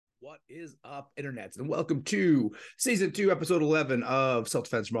What is up, internets, and welcome to season 2, episode 11 of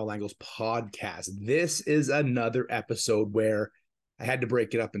Self-Defense from All Angles podcast. This is another episode where I had to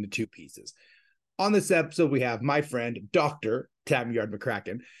break it up into two pieces. On this episode, we have my friend, Dr. Tammy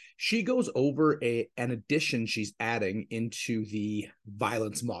McCracken. She goes over an addition she's adding into the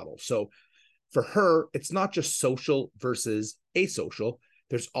violence model. So for her, it's not just social versus asocial.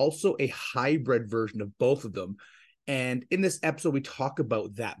 There's also a hybrid version of both of them. And in this episode, we talk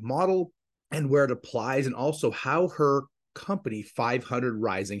about that model and where it applies, and also how her company 500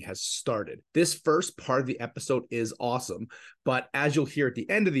 Rising has started. This first part of the episode is awesome, but as you'll hear at the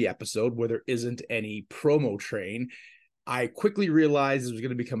end of the episode, where there isn't any promo train, I quickly realized it was going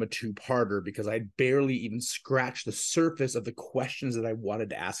to become a two-parter because I barely even scratched the surface of the questions that I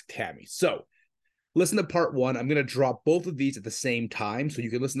wanted to ask Tammy. So listen to part one. I'm going to drop both of these at the same time, so you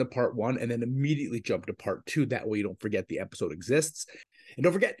can listen to part one and then immediately jump to part two. That way you don't forget the episode exists. And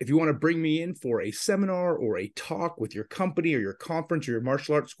don't forget, if you want to bring me in for a seminar or a talk with your company or your conference or your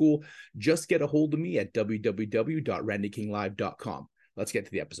martial arts school, just get a hold of me at www.randykinglive.com. Let's get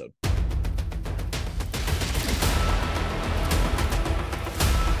to the episode.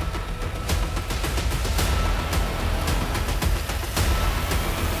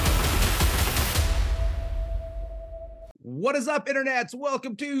 What is up, internets?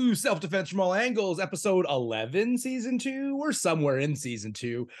 Welcome to Self-Defense from All Angles, episode 11, season 2. We're somewhere in season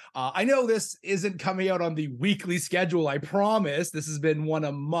 2. I know this isn't coming out on the weekly schedule, I promise. This has been one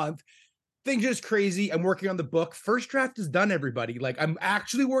a month. Things are just crazy. I'm working on the book. First draft is done, everybody. Like, I'm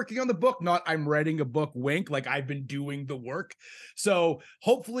actually working on the book, not I'm writing a book, wink. Like, I've been doing the work. So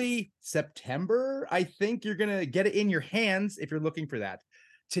hopefully September, I think you're going to get it in your hands if you're looking for that.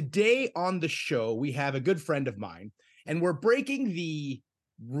 Today on the show, we have a good friend of mine, and we're breaking the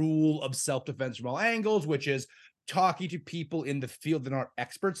rule of self-defense from all angles, which is talking to people in the field that aren't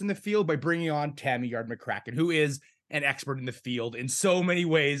experts in the field, by bringing on Tammy McCracken, who is an expert in the field in so many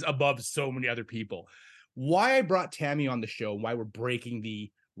ways above so many other people. Why I brought Tammy on the show, why we're breaking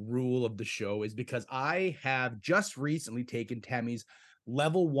the rule of the show, is because I have just recently taken Tammy's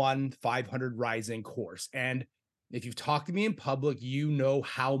level 1 500 Rising course. And if you've talked to me in public, you know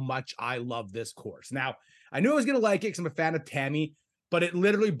how much I love this course. Now, I knew I was going to like it because I'm a fan of Tammy, but it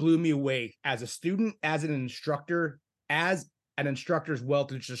literally blew me away as a student, as an instructor as well,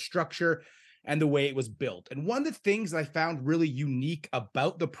 to just structure and the way it was built. And one of the things that I found really unique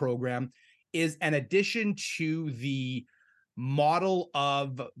about the program is, an addition to the model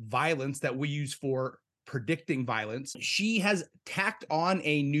of violence that we use for predicting violence, she has tacked on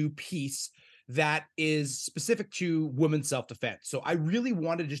a new piece that is specific to women's self-defense. So I really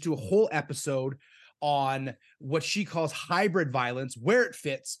wanted to just do a whole episode on what she calls hybrid violence, where it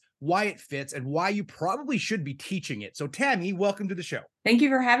fits, why it fits, and why you probably should be teaching it. So Tammy, welcome to the show. Thank you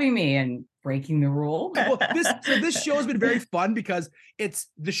for having me and breaking the rule. Well, this show has been very fun because it's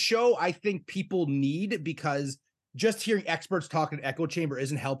the show I think people need, because just hearing experts talk in an echo chamber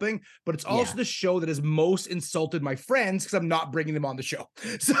isn't helping, but it's also the show that has most insulted my friends because I'm not bringing them on the show.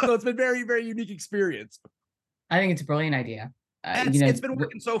 So it's been very, very unique experience. I think it's a brilliant idea. It's been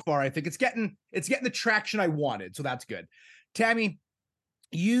working so far. I think it's getting the traction I wanted, so that's good. Tammy,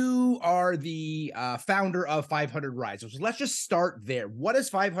 you are the founder of 500 Rising. So let's just start there. What is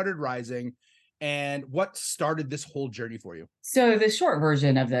 500 Rising, and what started this whole journey for you? So the short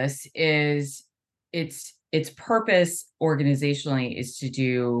version of this is its purpose organizationally is to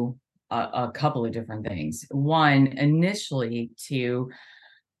do a couple of different things. One, initially to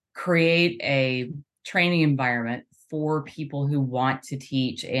create a training environment for people who want to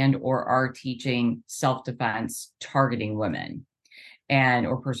teach and or are teaching self-defense targeting women, and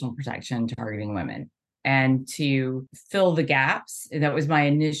or personal protection targeting women, and to fill the gaps. That was my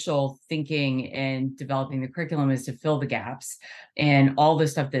initial thinking in developing the curriculum, is to fill the gaps and all the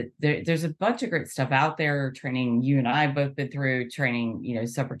stuff that there's a bunch of great stuff out there, training you and I have both been through, training,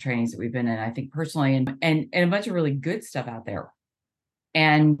 separate trainings that we've been in, I think personally, and a bunch of really good stuff out there.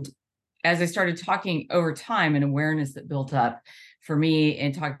 And as I started talking over time, and awareness that built up for me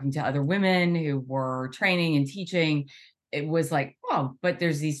and talking to other women who were training and teaching, it was like, oh, but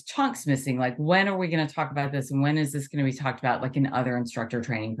there's these chunks missing. Like, when are we going to talk about this? And when is this going to be talked about, like in other instructor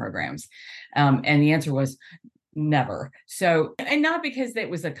training programs? And the answer was never. So, and not because it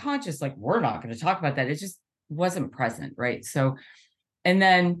was a conscious, like, we're not going to talk about that. It just wasn't present. Right. So, and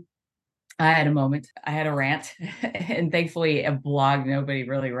then I had a moment, I had a rant, and thankfully a blog nobody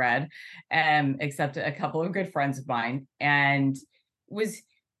really read, except a couple of good friends of mine, and was,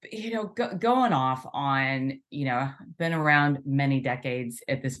 going off on, been around many decades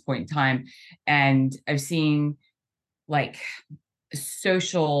at this point in time. And I've seen like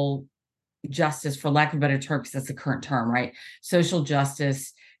social justice, for lack of a better term, because that's the current term, right? Social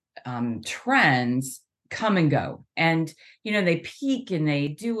justice trends come and go. And, they peak and they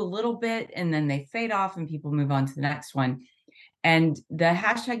do a little bit and then they fade off and people move on to the next one. And the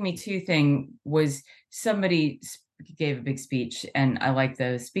hashtag Me Too thing was, somebody gave a big speech and I like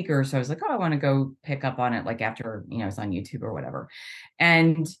the speaker. So I was like, oh, I want to go pick up on it, like after, it's on YouTube or whatever.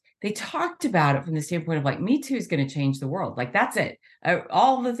 And they talked about it from the standpoint of like, Me Too is going to change the world. Like, that's it.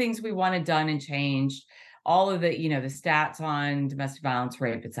 All the things we wanted done and changed, all of the, the stats on domestic violence,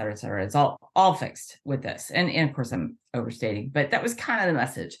 rape, et cetera, et cetera. It's all fixed with this. And of course I'm overstating, but that was kind of the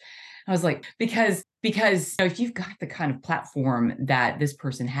message. I was like, because if you've got the kind of platform that this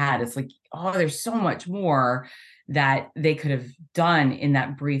person had, it's like, oh, there's so much more that they could have done in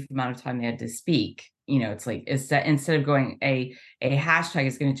that brief amount of time they had to speak. It's like, it's that instead of going a hashtag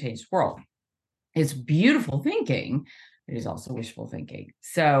is going to change the world. It's beautiful thinking. It is also wishful thinking.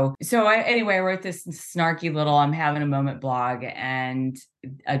 So I wrote this snarky little I'm having a moment blog, and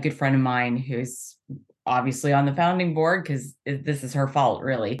a good friend of mine who's obviously on the founding board, because this is her fault,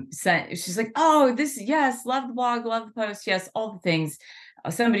 really. She's like, oh, yes, love the blog, love the post, yes, all the things.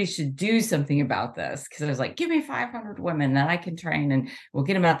 Somebody should do something about this. Because I was like, give me 500 women that I can train, and we'll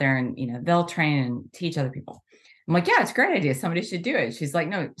get them out there, and they'll train and teach other people. I'm like, yeah, it's a great idea. Somebody should do it. She's like,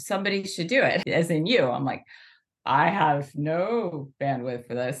 no, somebody should do it, as in you. I'm like, I have no bandwidth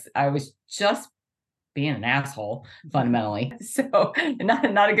for this. I was just being an asshole, fundamentally. So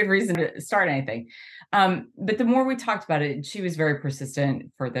not a good reason to start anything. But the more we talked about it, she was very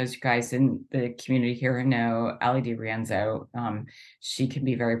persistent. For those guys in the community here who know Ali DiRienzo, she can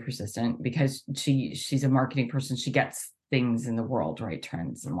be very persistent because she's a marketing person. She gets things in the world, right?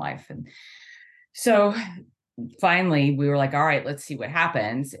 Trends in life. And so finally we were like, all right, let's see what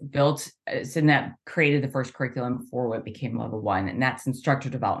happens. And that created the first curriculum for what became level 1, and that's instructor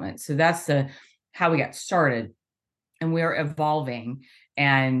development. So that's how we got started, and we're evolving,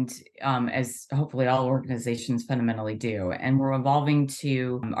 and as hopefully all organizations fundamentally do. And we're evolving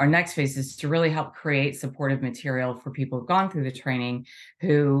to our next phase is to really help create supportive material for people who've gone through the training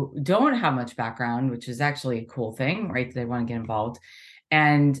who don't have much background, which is actually a cool thing, right? They want to get involved,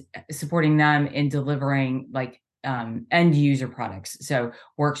 and supporting them in delivering like end user products. So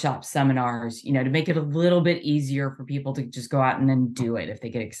workshops, seminars, to make it a little bit easier for people to just go out and then do it if they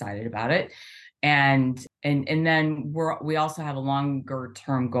get excited about it. And then we also have a longer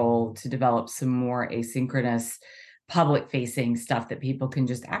term goal to develop some more asynchronous public facing stuff that people can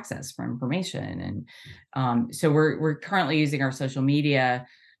just access for information. And so we're currently using our social media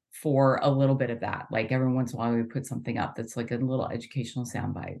for a little bit of that. Like every once in a while we put something up that's like a little educational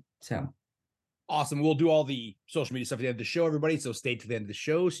soundbite. So awesome. We'll do all the social media stuff at the end of the show, everybody. So stay to the end of the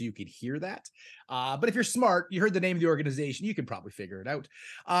show so you can hear that. But if you're smart, you heard the name of the organization, you can probably figure it out.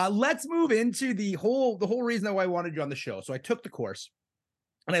 Let's move into the whole reason why I wanted you on the show. So I took the course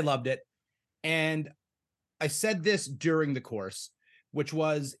and I loved it. And I said this during the course, which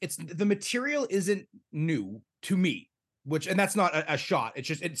was, the material isn't new to me, and that's not a shot.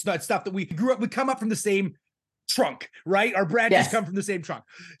 It's not stuff that we grew up, we come up from the same trunk, right? Our branches come from the same trunk.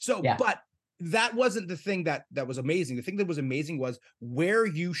 So, but that wasn't the thing that was amazing. The thing that was amazing was where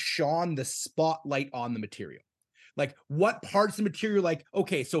you shone the spotlight on the material. Like what parts of the material, like,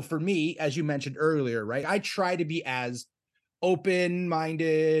 okay, so for me, as you mentioned earlier, right, I try to be as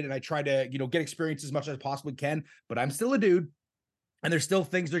open-minded and I try to, get experience as much as I possibly can, but I'm still a dude and there's still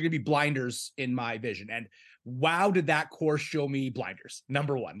things that are going to be blinders in my vision. And wow, did that course show me blinders?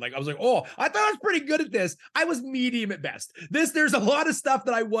 Number one, like I was like, oh, I thought I was pretty good at this. I was medium at best. There's a lot of stuff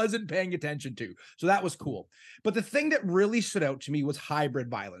that I wasn't paying attention to. So that was cool. But the thing that really stood out to me was hybrid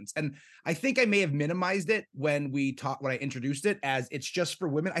violence. And I think I may have minimized it when I introduced it as it's just for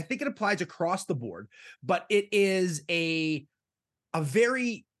women. I think it applies across the board, but it is a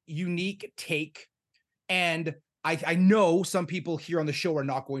very unique take. And I know some people here on the show are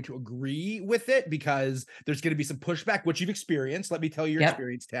not going to agree with it because there's going to be some pushback, which you've experienced. Let me tell you your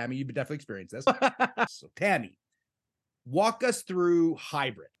experience, Tammy. You've definitely experienced this. So, Tammy, walk us through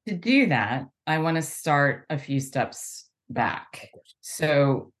hybrid. To do that, I want to start a few steps back.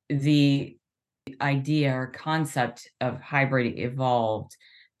 So the idea or concept of hybrid evolved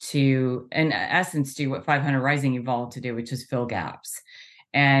to, in essence, do what 500 Rising evolved to do, which is fill gaps.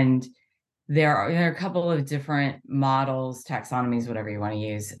 And there are a couple of different models, taxonomies, whatever you want to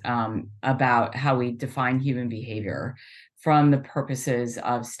use, about how we define human behavior from the purposes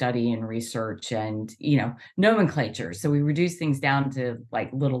of study and research and, nomenclature. So we reduce things down to like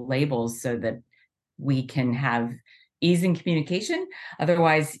little labels so that we can have ease in communication.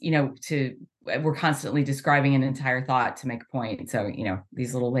 Otherwise, to we're constantly describing an entire thought to make a point. So,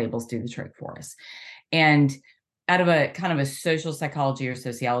 these little labels do the trick for us. And out of a kind of a social psychology or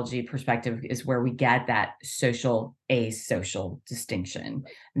sociology perspective is where we get that social asocial distinction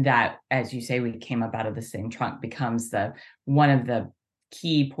that, as you say, we came up out of the same trunk, becomes one of the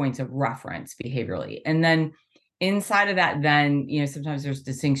key points of reference behaviorally. And then inside of that, then, sometimes there's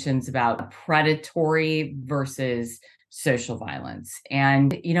distinctions about predatory versus social violence.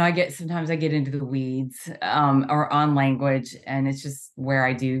 And, sometimes I get into the weeds or on language, and it's just where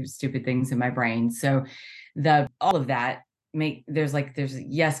I do stupid things in my brain. So all of that there's a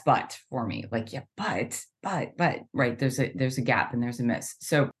yes, but for me, like, yeah, but, right. There's a gap and there's a miss.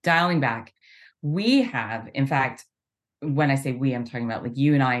 So dialing back, we have, in fact, when I say we, I'm talking about like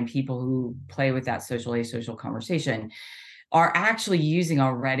you and I and people who play with that social asocial conversation, are actually using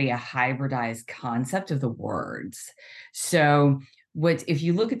already a hybridized concept of the words. So if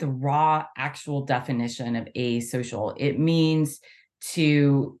you look at the raw actual definition of asocial, it means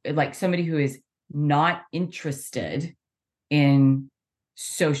to, like, somebody who is not interested in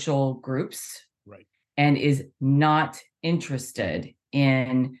social groups, right, and is not interested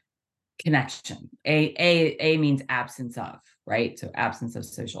in connection. A means absence of, right? So absence of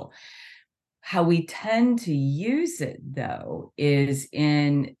social. How we tend to use it, though, is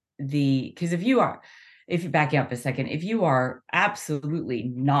because if you back up a second, if you are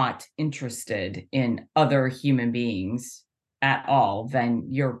absolutely not interested in other human beings at all, then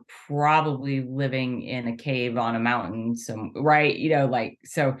you're probably living in a cave on a mountain, right?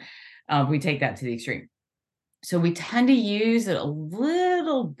 We take that to the extreme. So we tend to use it a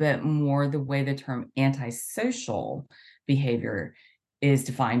little bit more the way the term antisocial behavior is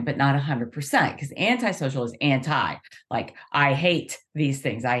defined, but not 100%, because antisocial is anti, like, I hate these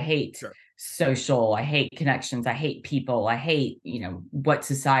things. I hate social, I hate connections, I hate people, I hate, what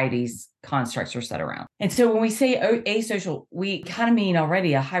society's constructs are set around. And so when we say asocial, we kind of mean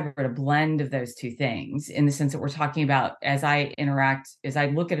already a hybrid, a blend of those two things, in the sense that we're talking about, as I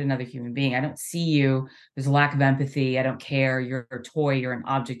look at another human being, I don't see you. There's a lack of empathy. I don't care. You're a toy, you're an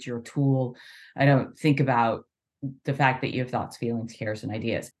object, you're a tool. I don't think about the fact that you have thoughts, feelings, cares, and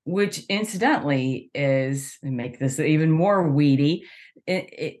ideas, which incidentally make this even more weedy.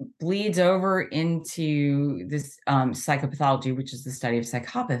 It bleeds over into this psychopathology, which is the study of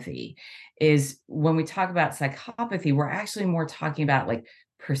psychopathy. Is when we talk about psychopathy, we're actually more talking about, like,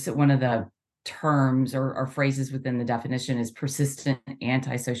 one of the terms or phrases within the definition is persistent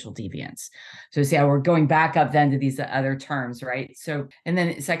antisocial deviance. So see how we're going back up then to these other terms, right? So, and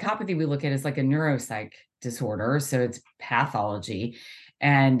then psychopathy we look at as like a neuropsych disorder. So it's pathology,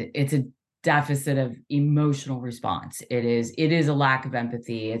 and it's a deficit of emotional response. It is a lack of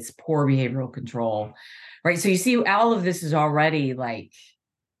empathy. It's poor behavioral control, right? So you see, all of this is already like,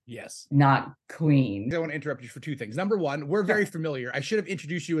 yes, not clean. I want to interrupt you for two things. Number one, we're very familiar. I should have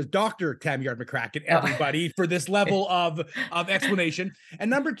introduced you as Dr. Tammy McCracken, everybody, for this level of explanation. And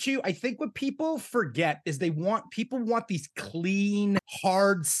number two, I think what people forget is people want these clean,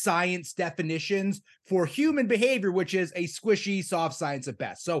 hard science definitions for human behavior, which is a squishy, soft science at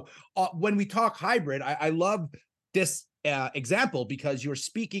best. So when we talk hybrid, I love this example, because you're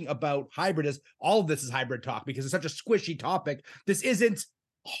speaking about hybrid as all of this is hybrid talk, because it's such a squishy topic. This isn't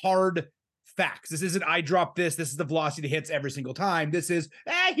hard facts. This isn't I drop this is the velocity that hits every single time. This is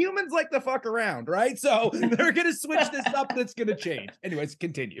humans like to fuck around, right? So they're gonna switch this up. That's gonna change. Anyways,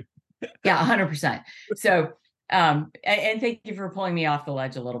 continue. Yeah, 100%. So and thank you for pulling me off the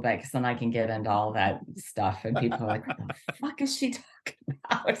ledge a little bit, because then I can get into all that stuff and people are like, what the fuck is she talking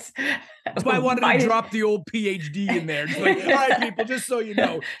about? That's why I wanted to drop the old PhD in there. Just like, all right, people, just so you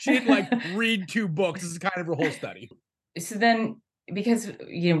know, she didn't like read 2 books. This is kind of her whole study. So then, because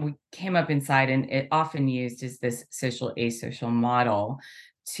we came up inside, and it often used as this social asocial model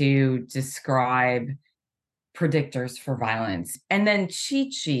to describe predictors for violence, and then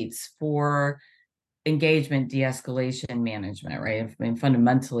cheat sheets for engagement, de-escalation management, right? I mean,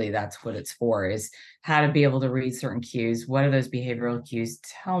 fundamentally, that's what it's for, is how to be able to read certain cues. What are those behavioral cues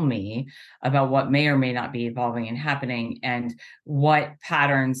tell me about what may or may not be evolving and happening, and what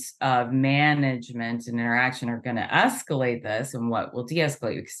patterns of management and interaction are going to escalate this, and what will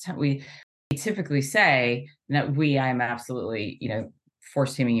de-escalate? Because we typically say that I'm absolutely,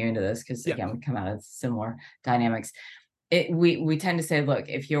 force teaming you into this, because again, we come out of similar dynamics. We tend to say, look,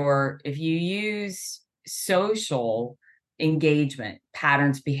 if you use social engagement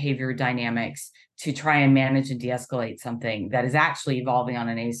patterns, behavior dynamics to try and manage and de-escalate something that is actually evolving on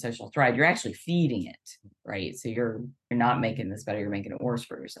an asocial thread, you're actually feeding it, right? So you're not making this better, you're making it worse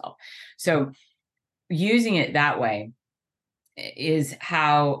for yourself. So using it that way is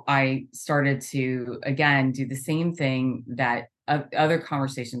how I started to, again, do the same thing that other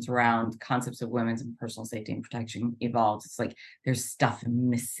conversations around concepts of women's and personal safety and protection evolved. It's like there's stuff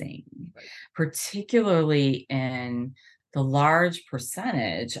missing, Right. particularly in the large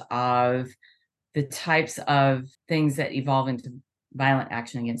percentage of the types of things that evolve into violent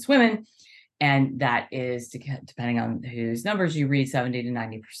action against women. And that is, depending on whose numbers you read, 70 to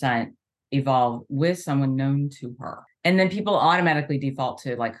 90% evolve with someone known to her. And then people automatically default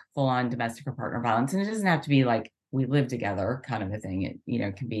to like full on domestic or partner violence. And it doesn't have to be like we live together kind of a thing.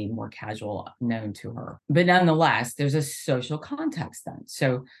 It, can be more casual, known to her. But nonetheless, there's a social context then.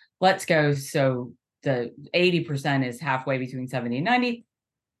 So let's go. So the 80% is halfway between 70 and 90.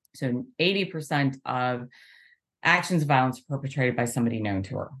 So 80% of actions of violence are perpetrated by somebody known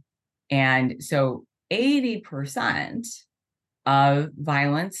to her. And so 80% of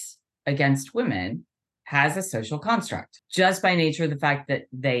violence against women has a social construct just by nature of the fact that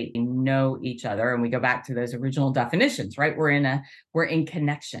they know each other. And we go back to those original definitions, right? We're in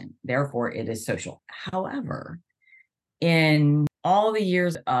connection. Therefore, it is social. However, in all the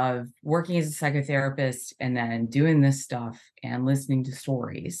years of working as a psychotherapist and then doing this stuff and listening to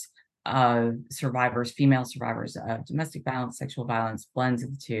stories of survivors, female survivors of domestic violence, sexual violence, blends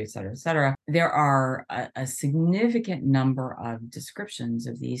of the two, et cetera, there are a significant number of descriptions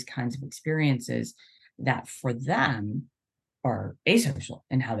of these kinds of experiences that for them are asocial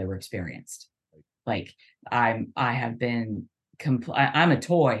in how they were experienced. Like I have been, I'm a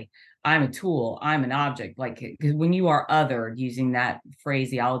toy, I'm a tool, I'm an object. Like, because when you are other, using that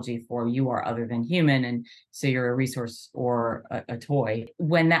phraseology for you are other than human, and so you're a resource or a toy,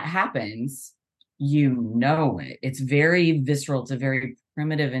 when that happens, it. It's very visceral. It's a very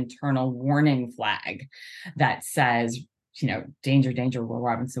primitive internal warning flag that says, danger, danger, Will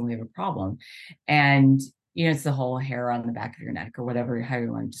Robinson, we have a problem. And, it's the whole hair on the back of your neck or whatever, how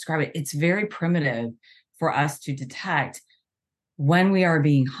you want to describe it. It's very primitive for us to detect when we are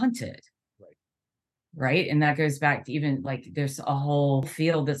being hunted. Right. And that goes back to even like there's a whole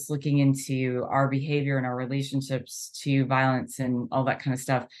field that's looking into our behavior and our relationships to violence and all that kind of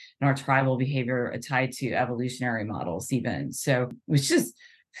stuff, and our tribal behavior tied to evolutionary models, even. So, which just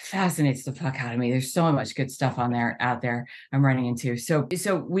fascinates the fuck out of me. There's so much good stuff out there I'm running into. So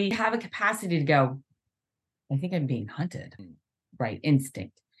we have a capacity to go, I think I'm being hunted, right?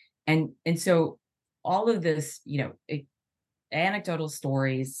 Instinct. And so all of this, anecdotal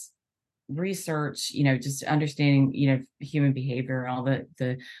stories, research, just understanding, human behavior, all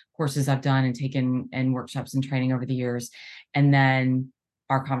the courses I've done and taken and workshops and training over the years, and then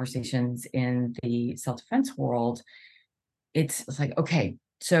our conversations in the self-defense world, it's like, okay,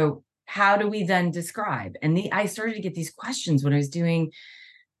 so how do we then describe? And I started to get these questions when I was doing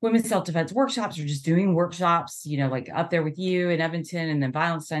women's self-defense workshops or just doing workshops, like up there with you in Edmonton, and then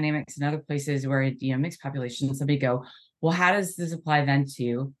violence dynamics and other places where, mixed populations, somebody go, well, how does this apply then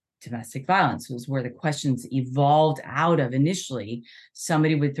to domestic violence? Was where the questions evolved out of. Initially,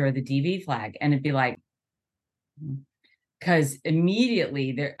 somebody would throw the DV flag and it'd be like, because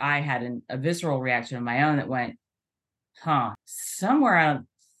immediately there, I had a visceral reaction of my own that went, somewhere I don't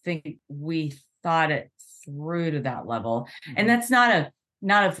think we thought it through to that level. And that's not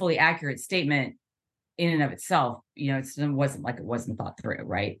a fully accurate statement in and of itself. It wasn't thought through,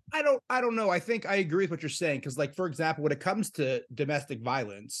 right? I don't know. I think I agree with what you're saying. Cause like, for example, when it comes to domestic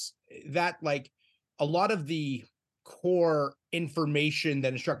violence, that like a lot of the core information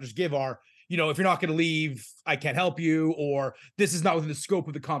that instructors give are, if you're not going to leave, I can't help you, or this is not within the scope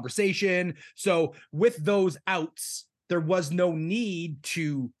of the conversation. So with those outs, there was no need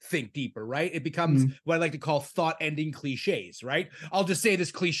to think deeper, right? It becomes what I like to call thought ending cliches, right? I'll just say this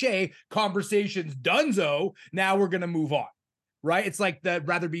cliche, conversation's donezo, now we're going to move on, right? It's like that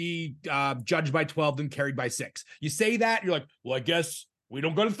rather be judged by 12 than carried by 6. You say that, you're like, well, I guess we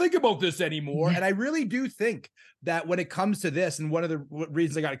don't got to think about this anymore. And I really do think that when it comes to this, and one of the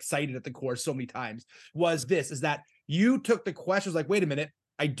reasons I got excited at the course so many times was is that you took the questions like, wait a minute,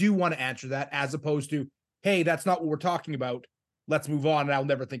 I do want to answer that, as opposed to, hey, that's not what we're talking about. Let's move on, and I'll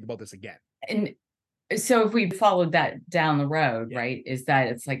never think about this again. And so if we followed that down the road, right, is that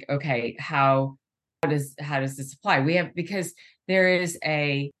it's like, okay, how does this apply? Because there is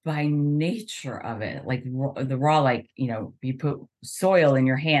by nature of it, like the raw, like, you put soil in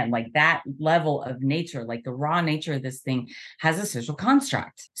your hand, like that level of nature, like the raw nature of this thing has a social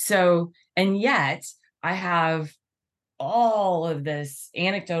construct. So, and yet I have all of this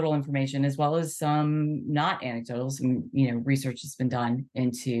anecdotal information, as well as some not anecdotal, some, research has been done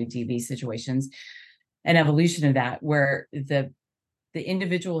into DV situations and evolution of that, where the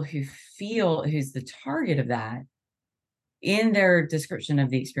individual who's the target of that in their description of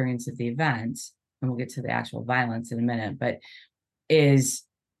the experience of the event, and we'll get to the actual violence in a minute, but is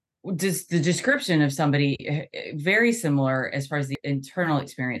just the description of somebody very similar as far as the internal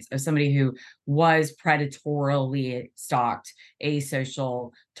experience of somebody who was predatorily stalked,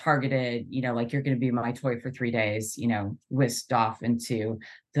 asocial, targeted, like you're going to be my toy for 3 days, whisked off into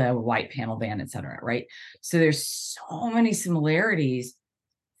the white panel van, et cetera. Right. So there's so many similarities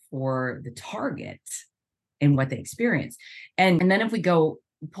for the target and what they experience. And then if we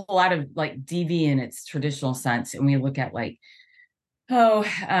pull out of like DV in its traditional sense, and we look at like,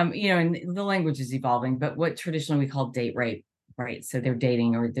 and the language is evolving, but what traditionally we call date rape, right? So they're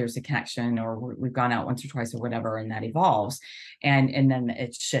dating, or there's a connection, or we've gone out once or twice or whatever, and that evolves. And then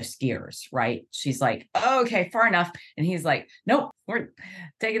it shifts gears, right? She's like, oh, okay, far enough. And he's like, nope, we're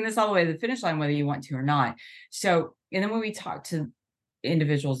taking this all the way to the finish line, whether you want to or not. So, and then when we talk to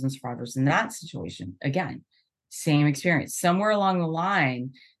individuals and survivors in that situation, again, same experience. Somewhere along the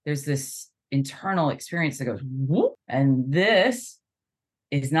line, there's this internal experience that goes, whoop, and this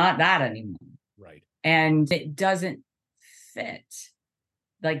is not that anymore. Right. And it doesn't fit.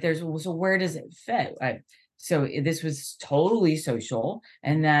 Like so where does it fit? So this was totally social,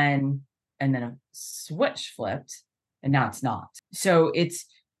 and then a switch flipped, and now it's not. So it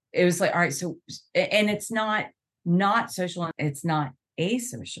was like, all right, so, and it's not social, and it's not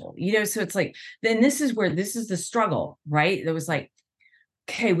asocial, so it's like, then this is the struggle, right? That was like,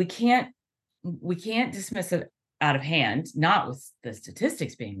 okay, we can't dismiss it out of hand, not with the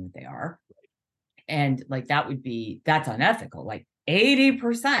statistics being what they are. And like, that's unethical. Like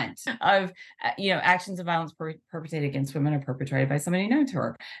 80% of, actions of violence perpetrated against women are perpetrated by somebody known to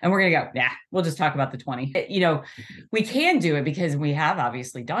her. And we're going to go, we'll just talk about the 20. We can do it because we have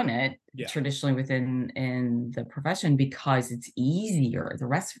obviously done it traditionally in the profession, because it's easier. The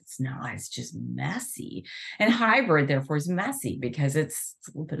rest of it's not. It's just messy. And hybrid, therefore, is messy because it's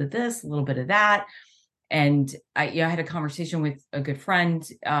a little bit of this, a little bit of that. And I had a conversation with a good friend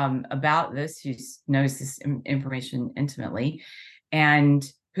about this, who knows this information intimately, and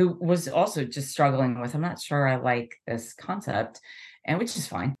who was also just struggling with, I'm not sure I like this concept, and which is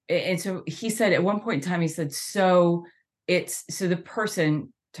fine. And so he said at one point in time, he said, so the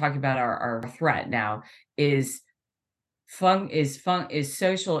person talking about our threat now is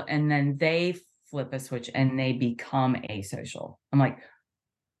social, and then they flip a switch and they become asocial. I'm like,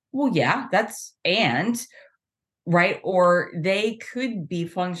 well, yeah, right. Or they could be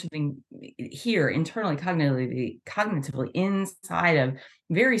functioning here internally, cognitively inside of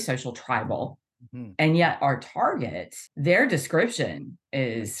very social tribal. Mm-hmm. And yet our target, their description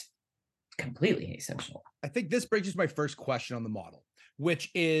is completely asocial. I think this brings us to my first question on the model,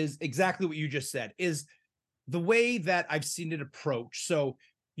 which is exactly what you just said, is the way that I've seen it approached. So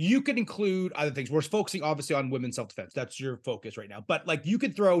you could include other things. We're focusing obviously on women's self-defense. That's your focus right now. But like, you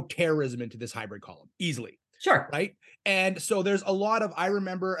could throw terrorism into this hybrid column easily. Sure. Right. And so there's a lot of, I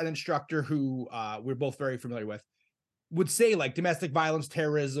remember an instructor who we're both very familiar with would say like domestic violence,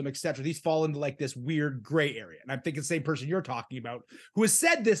 terrorism, etc. These fall into like this weird gray area. And I'm thinking the same person you're talking about who has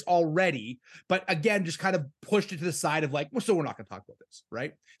said this already, but again, just kind of pushed it to the side of like, well, so we're not going to talk about this,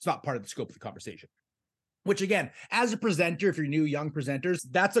 right? It's not part of the scope of the conversation. Which again, as a presenter, if you're new, young presenters,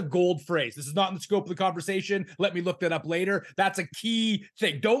 that's a gold phrase. This is not in the scope of the conversation. Let me look that up later. That's a key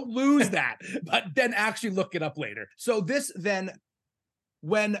thing. Don't lose that, but then actually look it up later. So this then,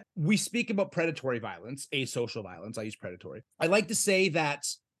 when we speak about predatory violence, asocial violence, I use predatory. I like to say that,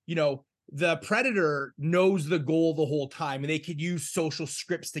 the predator knows the goal the whole time, and they could use social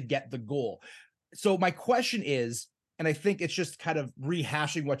scripts to get the goal. So my question is, and I think it's just kind of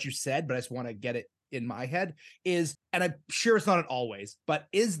rehashing what you said, but I just want to get it in my head, is, and I'm sure it's not an always, but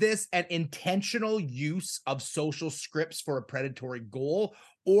is this an intentional use of social scripts for a predatory goal?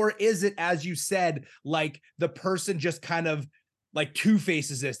 Or is it, as you said, like the person just kind of like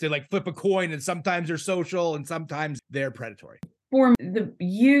two-faces this? They like flip a coin, and sometimes they're social and sometimes they're predatory. For the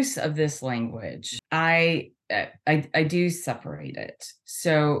use of this language, I do separate it.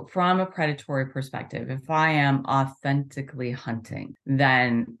 So from a predatory perspective, if I am authentically hunting,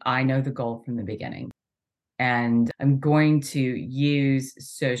 then I know the goal from the beginning. And I'm going to use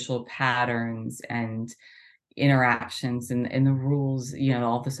social patterns and interactions and the rules,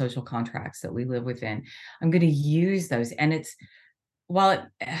 all the social contracts that we live within. I'm going to use those. And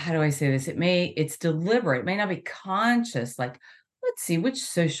how do I say this? It's deliberate. It may not be conscious, like, let's see, which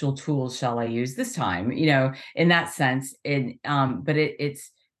social tools shall I use this time? In that sense, but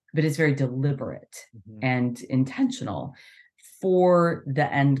it's very deliberate and intentional for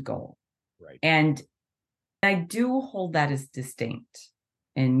the end goal. Right. And I do hold that as distinct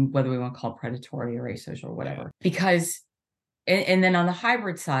in whether we want to call it predatory or asocial or whatever, because and then on the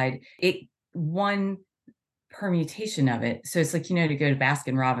hybrid side, one permutation of it. So it's like, to go to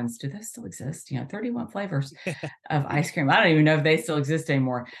Baskin Robbins, do those still exist? 31 flavors of ice cream. I don't even know if they still exist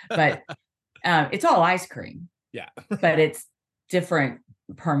anymore, but it's all ice cream. Yeah. But it's different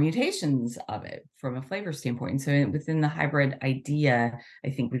permutations of it from a flavor standpoint. And so within the hybrid idea, I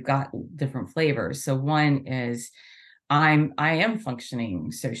think we've got different flavors. So one is I am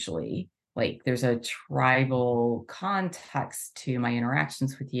functioning socially. Like there's a tribal context to my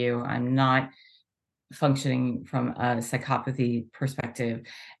interactions with you. I'm not functioning from a psychopathy perspective.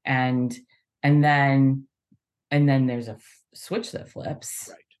 And then there's a switch that flips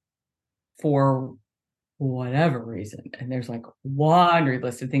Right. for whatever reason. And there's like laundry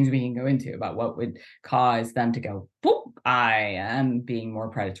list of things we can go into about what would cause them to go, boop, I am being more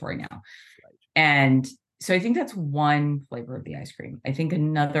predatory now. Right. And so I think that's one flavor of the ice cream. I think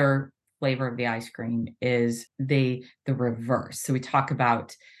another flavor of the ice cream is the reverse. So we talk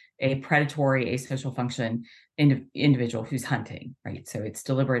about a predatory asocial function individual who's hunting, right? So it's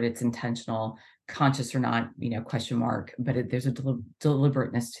deliberate, it's intentional, conscious or not, question mark, but there's a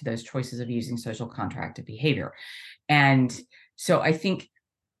deliberateness to those choices of using social contractive behavior. And so I think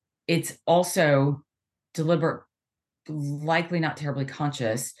it's also deliberate, likely not terribly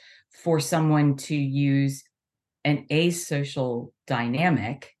conscious, for someone to use an asocial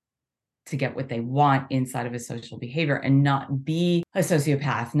dynamic to get what they want inside of a social behavior and not be a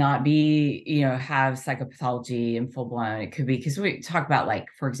sociopath, not be, have psychopathology in full blown. It could be, because we talk about, like,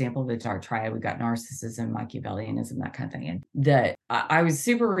 for example, the dark triad, we've got narcissism, Machiavellianism, that kind of thing. And I was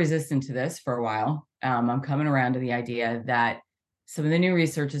super resistant to this for a while. I'm coming around to the idea that some of the new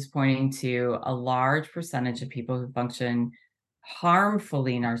research is pointing to a large percentage of people who function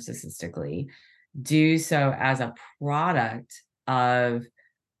harmfully narcissistically do so as a product of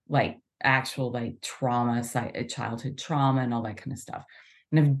like actual trauma, childhood trauma and all that kind of stuff.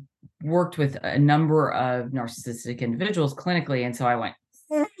 And I've worked with a number of narcissistic individuals clinically. And so I went,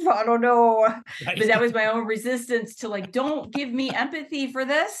 I don't know. Right. But that was my own resistance to don't give me empathy for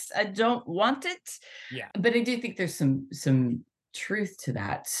this. I don't want it. Yeah. But I do think there's some truth to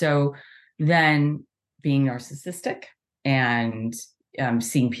that. So then being narcissistic and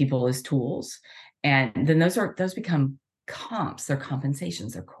seeing people as tools, and then those become comps, they're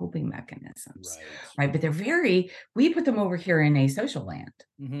compensations, they're coping mechanisms, right? But we put them over here in asocial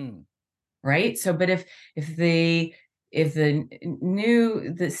land, right? So, but if the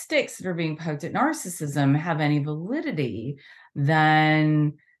sticks that are being poked at narcissism have any validity,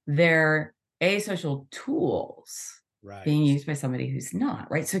 then they're asocial tools being used by somebody who's not,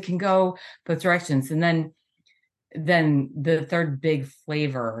 right? So it can go both directions. And then the third big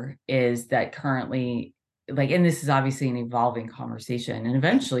flavor is that currently, and this is obviously an evolving conversation, and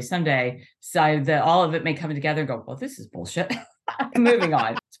eventually someday, all of it may come together and go, well, this is bullshit. Moving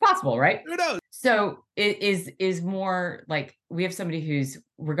on. It's possible, right? Who knows? So it is more like we have somebody who's,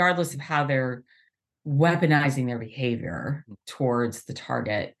 regardless of how they're weaponizing their behavior towards the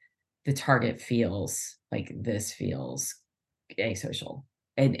target feels like this feels asocial.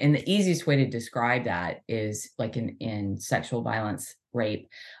 And the easiest way to describe that is like in sexual violence, rape,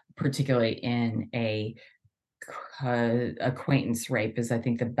 particularly in a acquaintance rape is, I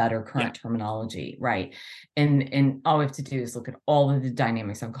think, the better current terminology, right? And all we have to do is look at all of the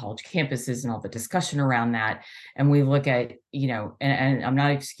dynamics on college campuses and all the discussion around that. And we look at, and I'm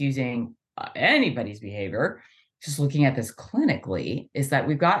not excusing anybody's behavior, just looking at this clinically, is that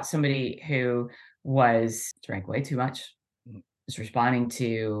we've got somebody who drank way too much, is responding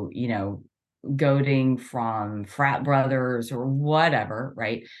to, goading from frat brothers or whatever,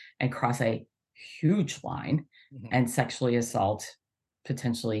 right? And cross a huge line and sexually assault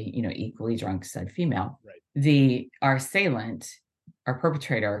potentially, equally drunk said female. Right. Our assailant, our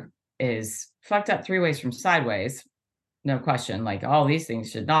perpetrator, is fucked up 3 ways from sideways. No question. All these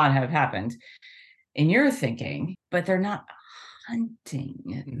things should not have happened in your thinking, but they're not hunting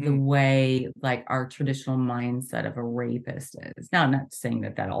the way our traditional mindset of a rapist is. Now, I'm not saying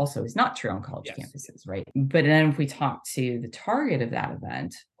that also is not true on college campuses, right? But then if we talk to the target of that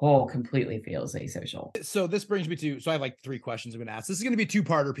event, completely feels asocial. So this brings me to, I have 3 questions I'm going to ask. This is going to be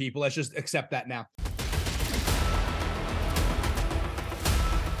 2-parter, people. Let's just accept that now.